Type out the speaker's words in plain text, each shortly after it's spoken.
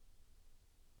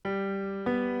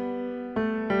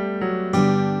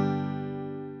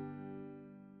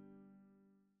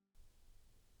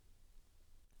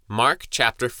Mark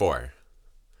chapter 4.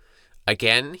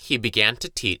 Again he began to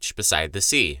teach beside the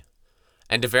sea,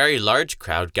 and a very large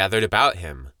crowd gathered about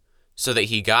him, so that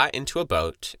he got into a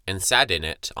boat and sat in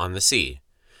it on the sea,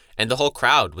 and the whole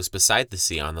crowd was beside the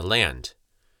sea on the land.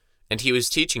 And he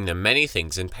was teaching them many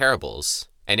things in parables,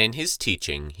 and in his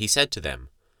teaching he said to them,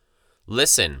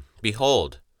 Listen,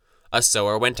 behold, a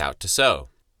sower went out to sow.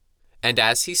 And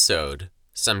as he sowed,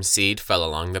 some seed fell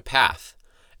along the path,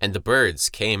 and the birds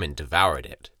came and devoured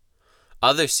it.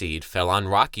 Other seed fell on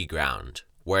rocky ground,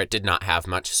 where it did not have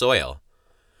much soil,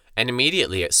 and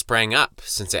immediately it sprang up,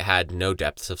 since it had no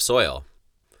depth of soil.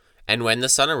 And when the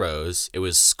sun arose, it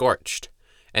was scorched,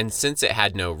 and since it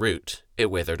had no root,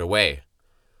 it withered away.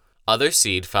 Other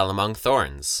seed fell among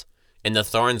thorns, and the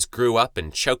thorns grew up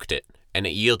and choked it, and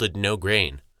it yielded no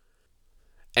grain.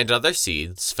 And other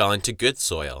seeds fell into good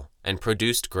soil, and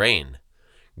produced grain,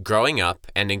 growing up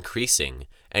and increasing,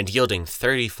 and yielding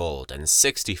 30-fold, and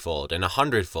 60-fold, and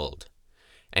 100-fold.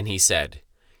 And he said,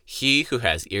 He who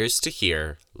has ears to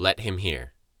hear, let him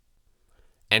hear.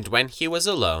 And when he was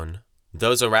alone,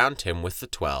 those around him with the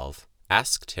 12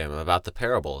 asked him about the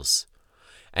parables.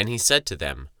 And he said to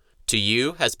them, To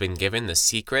you has been given the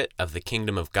secret of the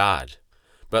kingdom of God,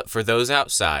 but for those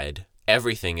outside,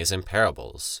 everything is in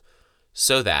parables,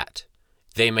 so that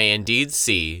they may indeed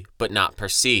see, but not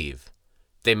perceive.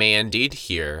 They may indeed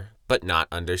hear, but not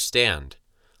understand,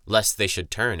 lest they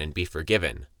should turn and be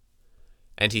forgiven.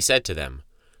 And he said to them,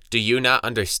 Do you not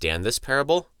understand this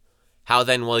parable? How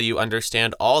then will you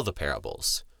understand all the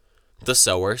parables? The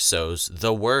sower sows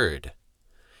the word.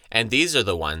 And these are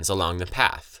the ones along the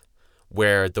path,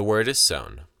 where the word is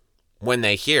sown. When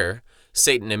they hear,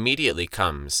 Satan immediately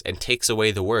comes and takes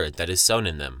away the word that is sown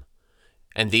in them.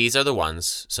 And these are the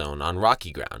ones sown on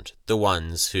rocky ground, the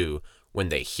ones who, when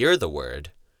they hear the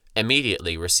word,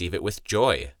 immediately receive it with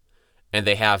joy, and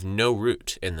they have no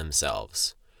root in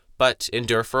themselves, but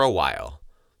endure for a while.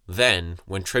 Then,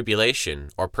 when tribulation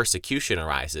or persecution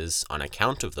arises on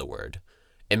account of the word,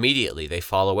 immediately they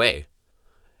fall away.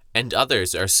 And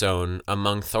others are sown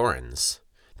among thorns.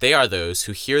 They are those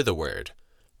who hear the word,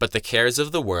 but the cares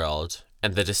of the world,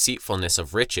 and the deceitfulness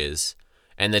of riches,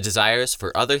 and the desires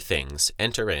for other things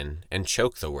enter in and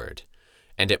choke the word,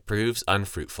 and it proves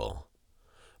unfruitful.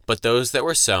 But those that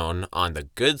were sown on the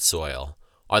good soil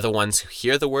are the ones who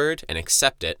hear the word and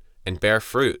accept it, and bear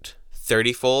fruit,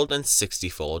 30-fold and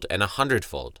 60-fold and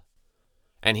 100-fold.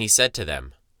 And he said to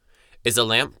them, Is a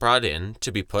lamp brought in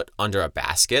to be put under a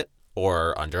basket,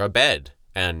 or under a bed,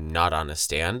 and not on a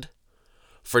stand?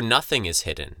 For nothing is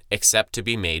hidden, except to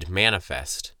be made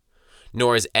manifest,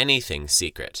 nor is anything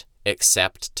secret,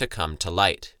 except to come to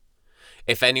light.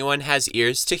 If anyone has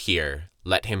ears to hear,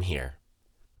 let him hear.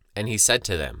 And he said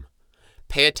to them,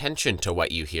 Pay attention to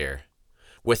what you hear.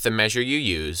 With the measure you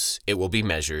use, it will be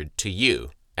measured to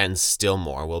you, and still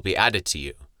more will be added to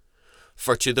you.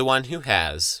 For to the one who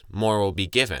has, more will be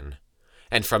given,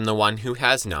 and from the one who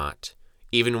has not,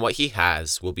 even what he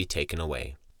has will be taken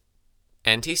away.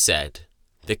 And he said,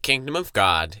 The kingdom of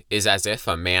God is as if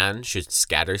a man should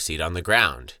scatter seed on the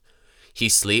ground. He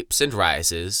sleeps and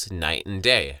rises night and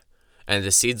day, and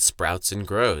the seed sprouts and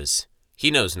grows.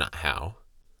 He knows not how.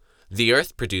 The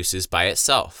earth produces by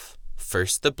itself,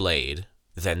 first the blade,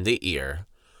 then the ear,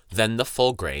 then the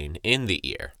full grain in the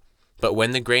ear. But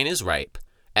when the grain is ripe,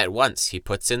 at once he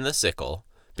puts in the sickle,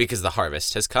 because the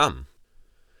harvest has come.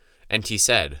 And he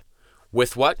said,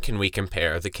 With what can we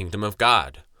compare the kingdom of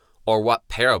God? Or what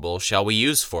parable shall we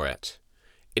use for it?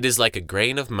 It is like a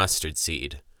grain of mustard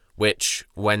seed, which,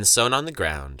 when sown on the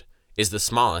ground, is the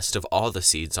smallest of all the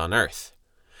seeds on earth.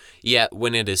 Yet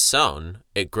when it is sown,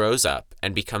 it grows up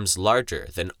and becomes larger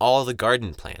than all the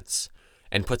garden plants,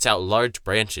 and puts out large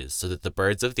branches so that the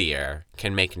birds of the air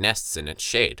can make nests in its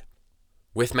shade.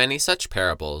 With many such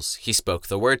parables he spoke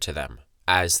the word to them,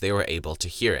 as they were able to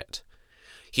hear it.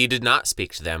 He did not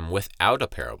speak to them without a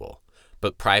parable,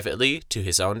 but privately to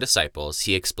his own disciples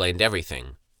he explained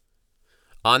everything.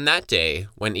 On that day,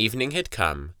 when evening had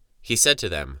come, he said to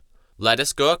them, Let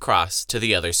us go across to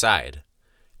the other side.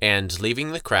 And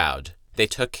leaving the crowd, they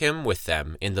took him with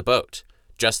them in the boat,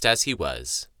 just as he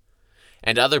was.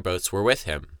 And other boats were with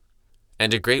him.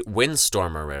 And a great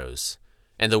windstorm arose,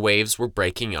 and the waves were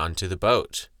breaking onto the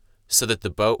boat, so that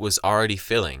the boat was already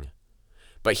filling.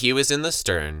 But he was in the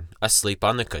stern, asleep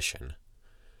on the cushion.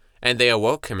 And they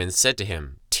awoke him and said to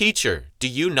him, Teacher, do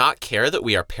you not care that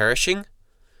we are perishing?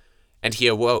 And he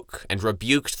awoke and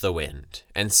rebuked the wind,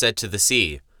 and said to the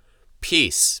sea,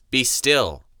 Peace, be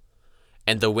still.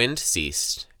 And the wind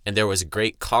ceased, and there was a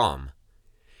great calm.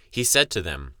 He said to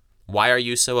them, Why are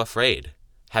you so afraid?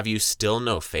 Have you still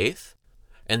no faith?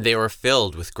 And they were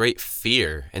filled with great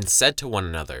fear, and said to one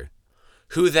another,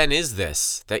 "Who then is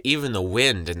this, that even the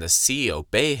wind and the sea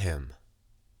obey him?"